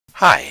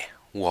Hi,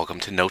 welcome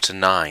to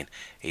NotesIn9,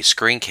 a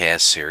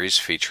screencast series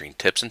featuring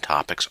tips and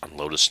topics on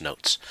Lotus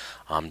Notes.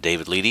 I'm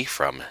David Leedy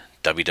from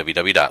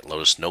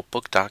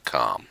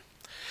www.lotusnotebook.com.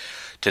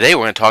 Today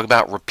we're going to talk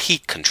about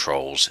repeat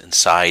controls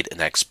inside an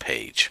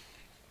XPage.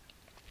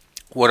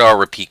 What are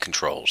repeat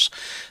controls?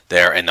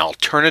 They're an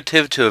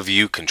alternative to a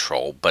view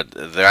control, but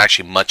they're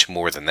actually much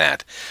more than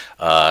that.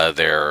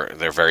 They're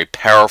very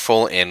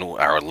powerful in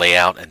our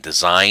layout and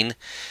design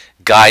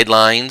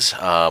guidelines.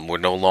 We're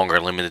no longer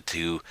limited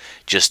to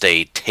just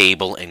a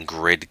table and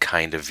grid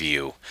kind of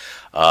view.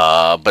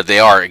 But they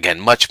are, again,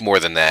 much more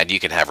than that. You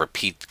can have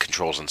repeat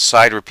controls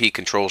inside repeat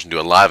controls and do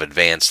a lot of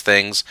advanced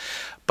things.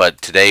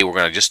 But today we're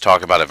going to just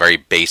talk about a very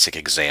basic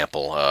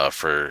example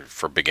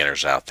for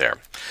beginners out there.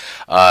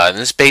 In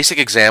this basic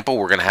example,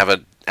 we're going to have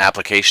an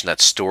application that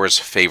stores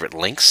favorite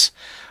links.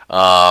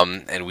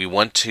 And we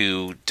want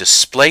to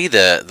display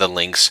the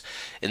links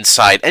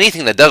inside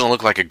anything that doesn't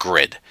look like a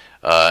grid.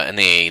 In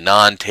a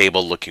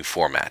non-table looking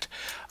format.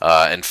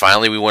 And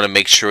finally, we want to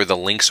make sure the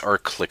links are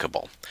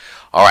clickable.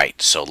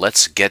 Alright, so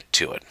let's get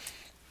to it.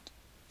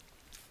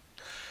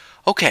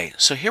 Okay,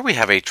 so here we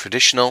have a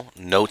traditional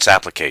Notes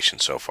application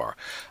so far.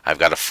 I've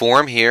got a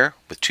form here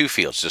with two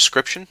fields,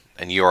 description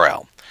and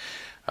URL.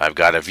 I've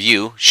got a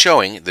view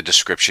showing the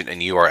description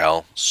and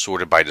URL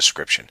sorted by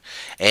description.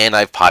 And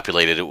I've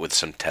populated it with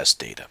some test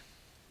data.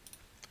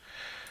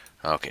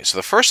 Okay, so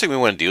the first thing we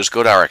want to do is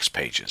go to our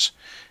XPages.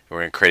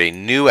 We're going to create a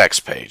new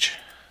XPage.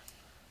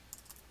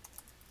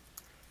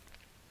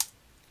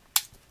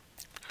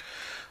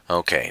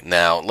 Okay,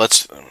 now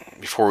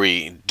before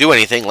we do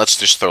anything, let's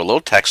just throw a little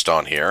text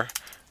on here.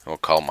 We'll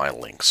call my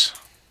links.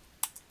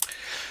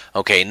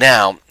 Okay,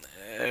 now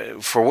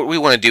for what we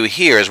want to do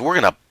here is we're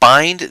going to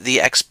bind the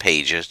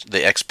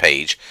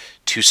XPage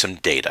to some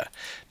data.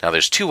 Now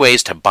there's two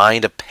ways to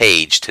bind a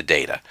page to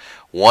data.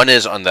 One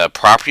is on the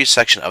properties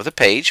section of the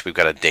page. We've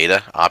got a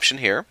data option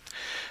here.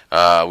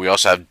 We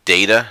also have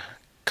data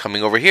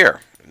coming over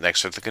here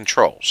next to the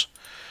controls.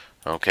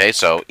 Okay,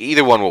 so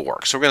either one will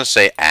work. So we're going to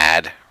say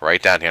add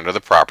right down here under the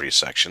properties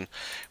section.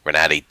 We're going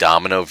to add a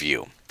domino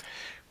view.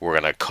 We're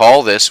going to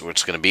call this,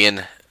 which is going to be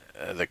in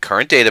the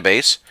current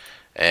database,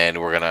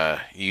 and we're going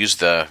to use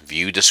the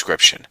view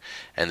description.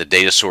 And the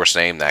data source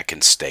name, that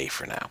can stay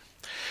for now.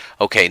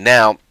 Okay,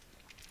 now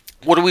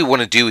what do we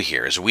want to do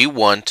here is we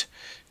want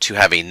to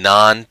have a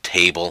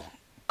non-table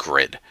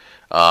grid.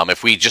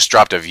 If we just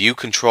dropped a view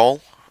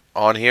control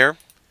on here,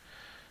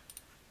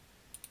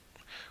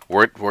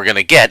 what we're going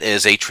to get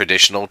is a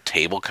traditional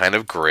table kind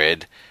of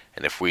grid.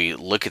 And if we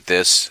look at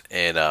this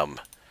in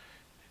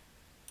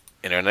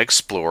Internet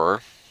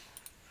Explorer,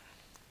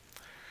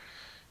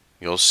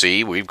 you'll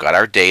see we've got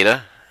our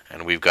data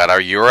and we've got our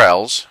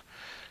URLs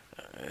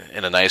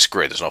in a nice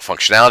grid. There's no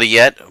functionality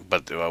yet,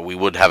 but we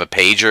would have a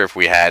pager if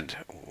we had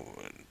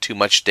too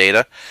much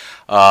data.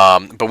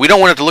 But we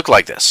don't want it to look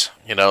like this.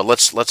 You know,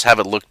 let's have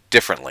it look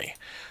differently.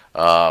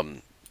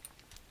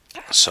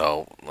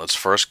 So let's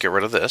first get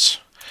rid of this.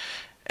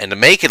 And to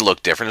make it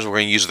look different is we're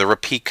going to use the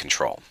repeat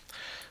control.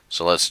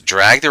 So let's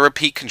drag the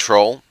repeat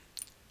control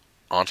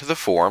onto the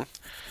form.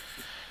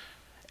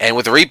 And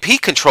what the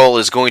repeat control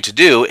is going to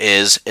do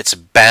is it's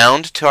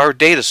bound to our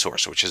data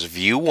source, which is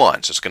view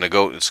 1. So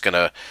it's going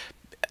to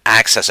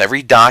access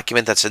every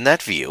document that's in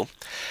that view.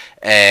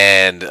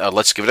 And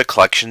let's give it a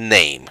collection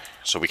name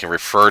so we can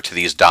refer to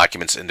these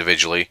documents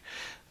individually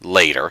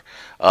later.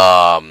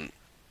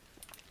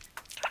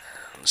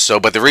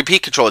 But the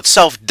repeat control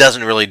itself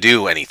doesn't really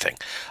do anything.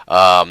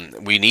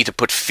 We need to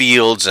put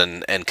fields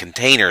and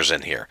containers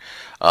in here.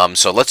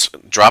 So let's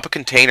drop a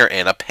container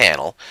in a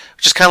panel,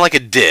 which is kind of like a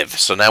div.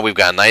 So now we've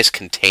got a nice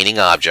containing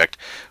object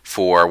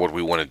for what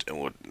we want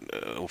to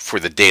for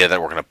the data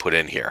that we're going to put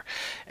in here.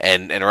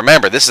 And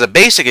remember, this is a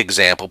basic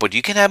example, but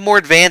you can have more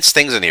advanced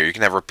things in here. You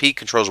can have repeat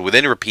controls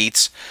within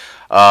repeats.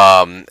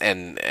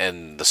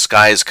 And the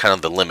sky is kind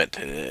of the limit,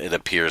 it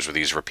appears, with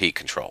these repeat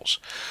controls.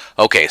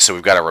 Okay, so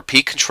we've got a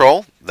repeat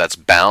control that's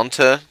bound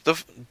to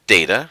the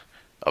data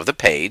of the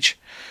page.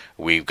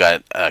 We've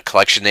got a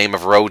collection name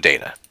of row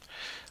data.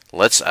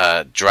 Let's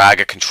drag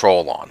a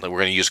control on. We're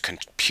going to use a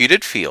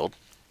computed field,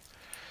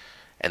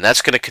 and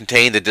that's going to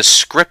contain the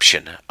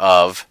description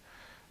of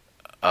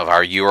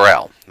our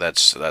URL.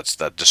 That's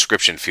the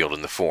description field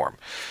in the form.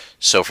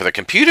 So for the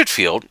computed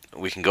field,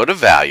 we can go to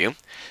value,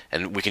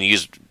 and we can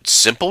use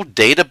simple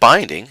data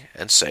binding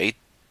and say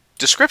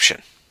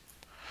description.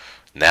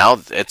 Now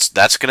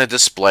that's going to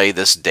display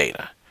this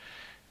data.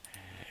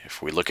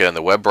 If we look at it in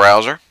the web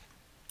browser,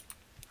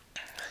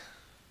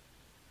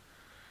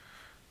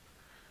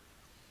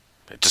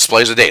 it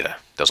displays the data.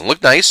 Doesn't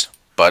look nice,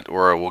 but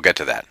we'll get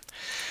to that.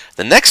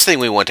 The next thing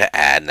we want to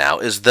add now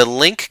is the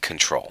link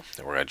control.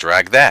 And we're going to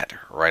drag that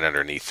right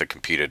underneath the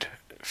computed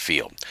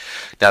field.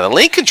 Now the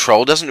link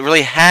control doesn't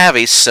really have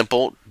a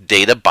simple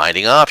data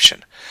binding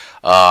option.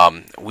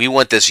 We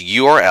want this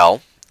URL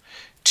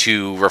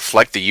to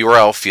reflect the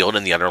URL field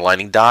in the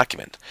underlying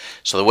document.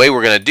 So the way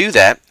we're going to do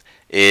that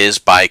is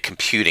by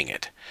computing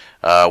it.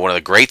 One of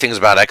the great things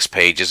about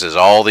XPages is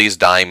all these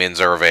diamonds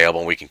are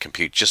available and we can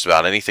compute just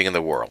about anything in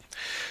the world.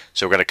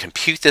 So we're going to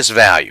compute this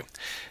value.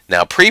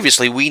 Now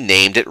previously we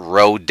named it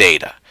row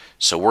data.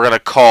 So we're going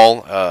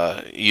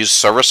to use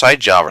server-side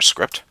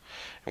JavaScript.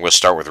 And we'll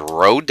start with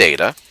row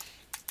data.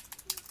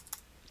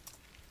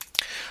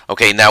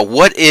 Okay, now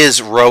what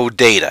is row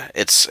data?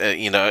 It's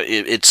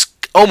it's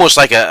almost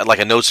like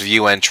a notes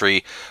view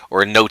entry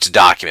or a notes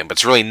document, but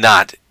it's really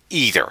not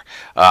either.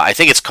 I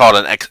think it's called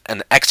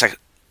an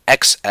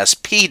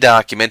XSP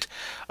document,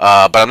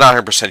 but I'm not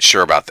 100%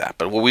 sure about that.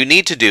 But what we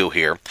need to do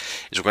here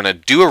is we're going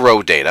to do a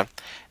row data,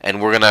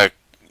 and we're going to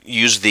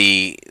use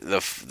the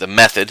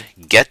method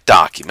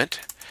getDocument.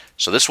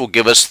 So this will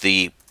give us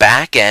the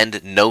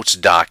back-end notes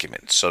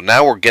document. So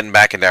now we're getting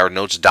back into our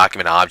notes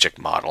document object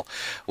model,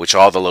 which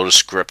all the Lotus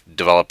script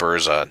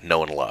developers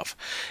know and love.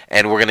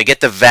 And we're going to get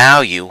the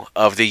value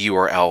of the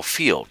URL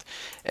field.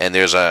 And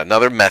there's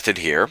another method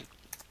here,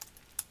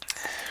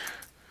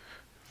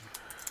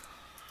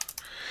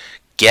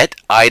 get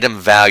item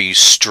value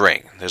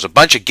string. There's a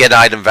bunch of get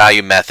item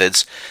value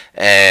methods,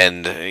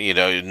 and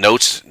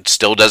Notes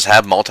still does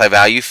have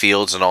multi-value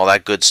fields and all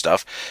that good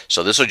stuff.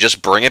 So this will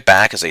just bring it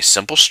back as a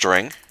simple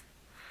string,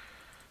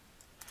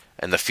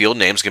 and the field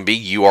name is going to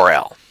be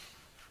URL.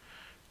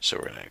 So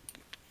we're going to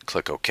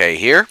click OK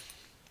here,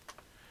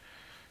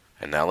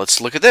 and now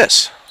let's look at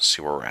this.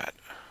 See where we're at.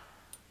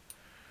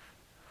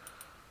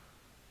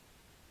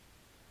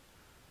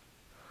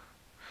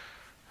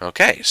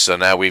 Okay, so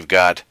now we've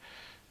got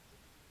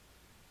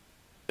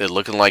it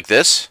looking like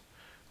this,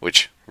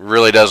 which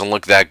really doesn't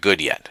look that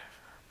good yet.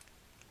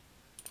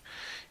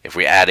 If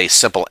we add a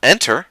simple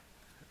enter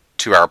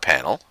to our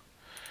panel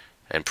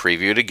and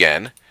preview it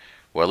again,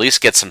 we'll at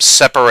least get some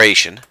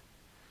separation.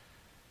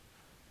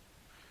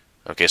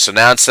 Okay, so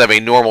now instead of a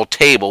normal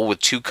table with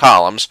two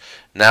columns,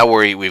 now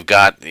we've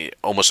got the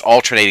almost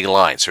alternating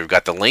lines. So we've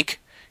got the link.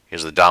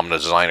 Here's the Domino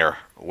Designer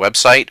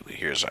website.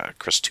 Here's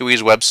Chris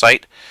Tui's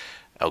website,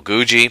 El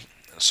Guji.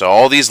 So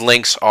all these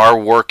links are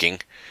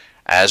working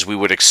as we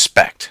would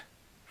expect.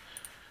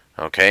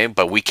 Okay,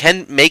 but we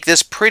can make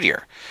this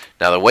prettier.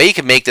 Now the way you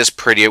can make this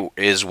prettier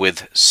is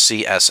with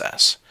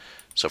CSS.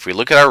 So if we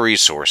look at our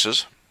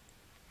resources,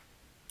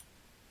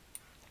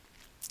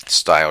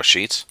 style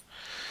sheets,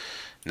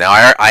 now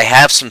I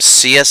have some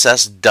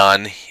CSS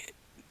done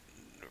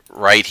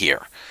right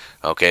here.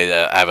 Okay,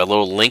 I have a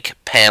little link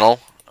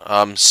panel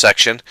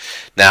section.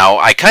 Now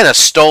I kind of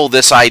stole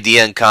this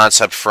idea and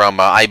concept from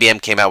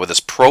IBM. Came out with this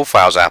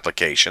profiles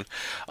application,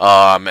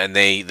 and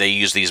they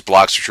use these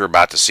blocks which you're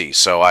about to see.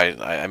 So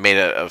I made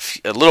a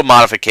little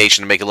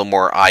modification to make it a little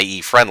more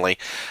IE friendly,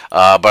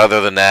 but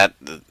other than that,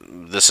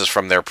 this is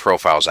from their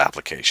profiles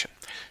application.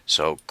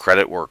 So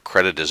credit where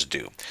credit is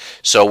due.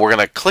 So we're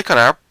going to click on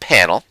our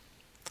panel.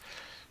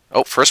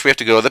 Oh, first we have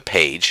to go to the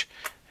page.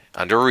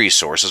 Under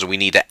resources, we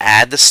need to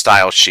add the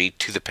style sheet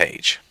to the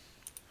page.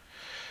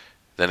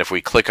 Then if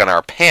we click on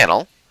our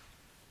panel,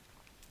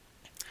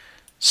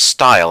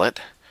 style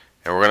it,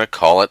 and we're going to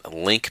call it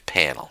link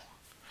panel.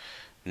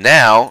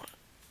 Now,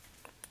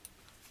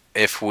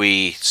 if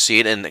we see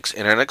it in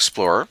Internet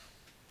Explorer,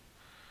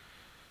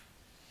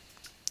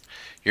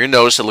 you'll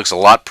notice it looks a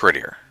lot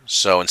prettier.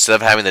 So instead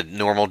of having the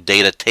normal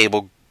data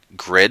table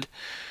grid,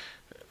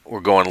 we're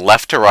going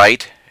left to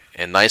right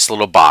in nice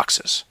little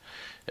boxes.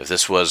 If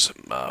this was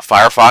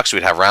Firefox,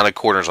 we'd have rounded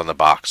corners on the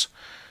box.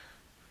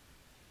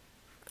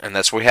 And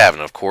that's what we have.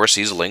 And of course,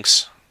 these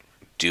links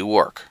do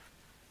work.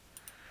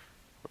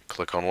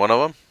 Click on one of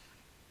them,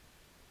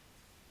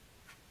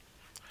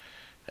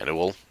 and it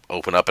will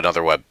open up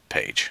another web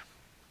page.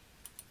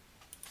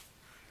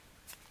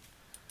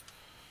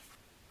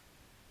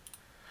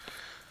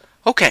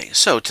 Okay,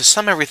 so to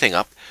sum everything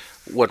up,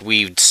 what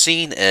we've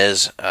seen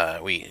is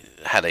we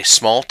had a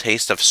small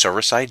taste of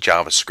server-side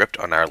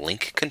JavaScript on our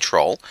link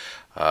control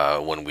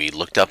when we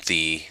looked up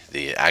the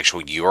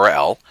actual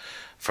URL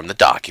from the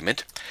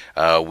document.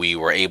 We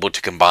were able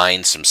to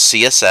combine some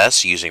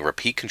CSS using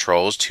repeat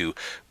controls to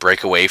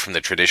break away from the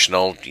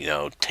traditional,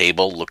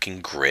 table-looking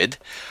grid.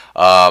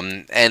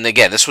 And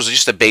again, this was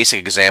just a basic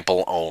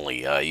example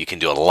only. You can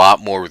do a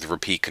lot more with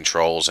repeat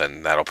controls,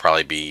 and that'll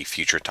probably be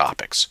future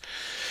topics.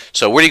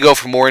 So where do you go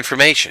for more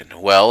information?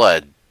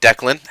 Well,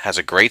 Declan has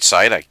a great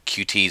site at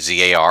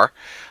qtzar.com.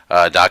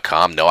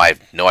 No, I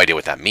have no idea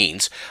what that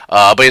means.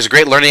 But he has a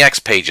great Learning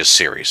XPages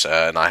series,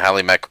 and I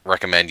highly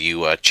recommend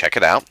you check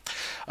it out.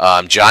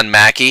 John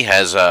Mackey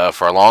has,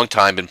 for a long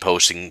time, been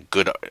posting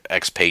good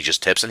XPages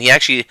tips, and he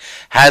actually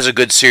has a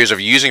good series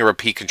of using a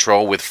repeat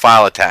control with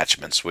file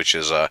attachments, which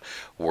is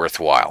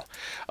worthwhile.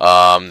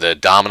 The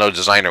Domino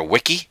Designer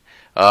Wiki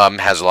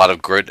has a lot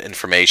of good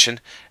information,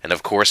 and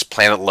of course,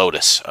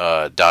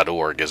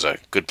 planetlotus.org is a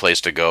good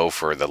place to go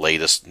for the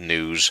latest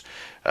news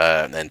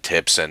and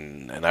tips,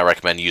 and I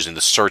recommend using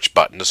the search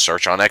button to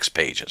search on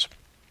XPages.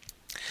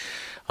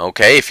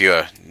 Okay, if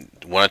you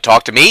want to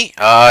talk to me,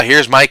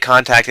 here's my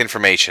contact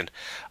information.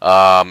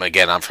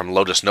 Again, I'm from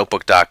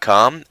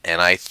lotusnotebook.com,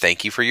 and I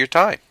thank you for your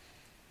time.